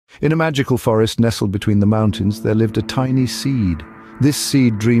In a magical forest nestled between the mountains, there lived a tiny seed. This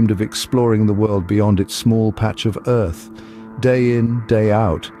seed dreamed of exploring the world beyond its small patch of earth. Day in, day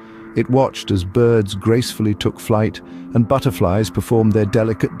out, it watched as birds gracefully took flight and butterflies performed their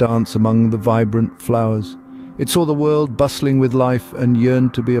delicate dance among the vibrant flowers. It saw the world bustling with life and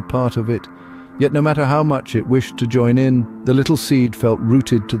yearned to be a part of it. Yet no matter how much it wished to join in, the little seed felt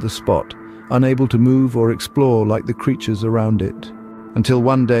rooted to the spot, unable to move or explore like the creatures around it. Until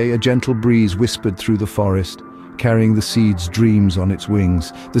one day a gentle breeze whispered through the forest, carrying the seed's dreams on its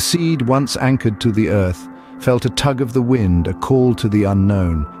wings. The seed, once anchored to the earth, felt a tug of the wind, a call to the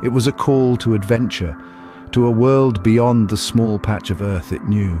unknown. It was a call to adventure, to a world beyond the small patch of earth it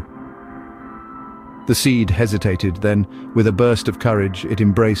knew. The seed hesitated, then, with a burst of courage, it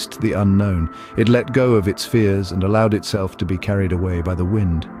embraced the unknown. It let go of its fears and allowed itself to be carried away by the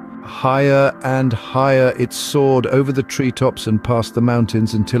wind. Higher and higher it soared over the treetops and past the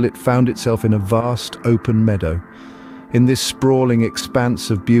mountains until it found itself in a vast open meadow. In this sprawling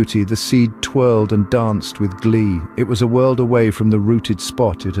expanse of beauty, the seed twirled and danced with glee. It was a world away from the rooted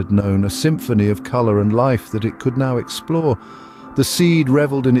spot it had known, a symphony of color and life that it could now explore. The seed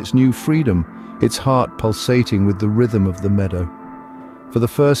reveled in its new freedom, its heart pulsating with the rhythm of the meadow. For the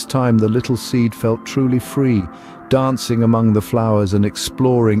first time, the little seed felt truly free, dancing among the flowers and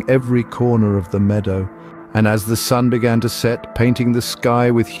exploring every corner of the meadow. And as the sun began to set, painting the sky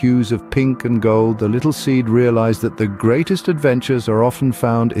with hues of pink and gold, the little seed realized that the greatest adventures are often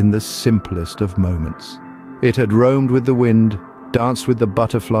found in the simplest of moments. It had roamed with the wind, danced with the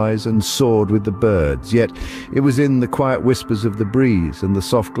butterflies and soared with the birds, yet it was in the quiet whispers of the breeze and the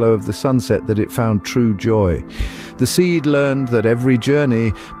soft glow of the sunset that it found true joy. The seed learned that every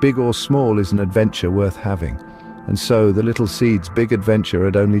journey, big or small, is an adventure worth having. And so the little seed's big adventure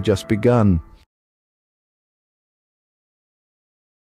had only just begun.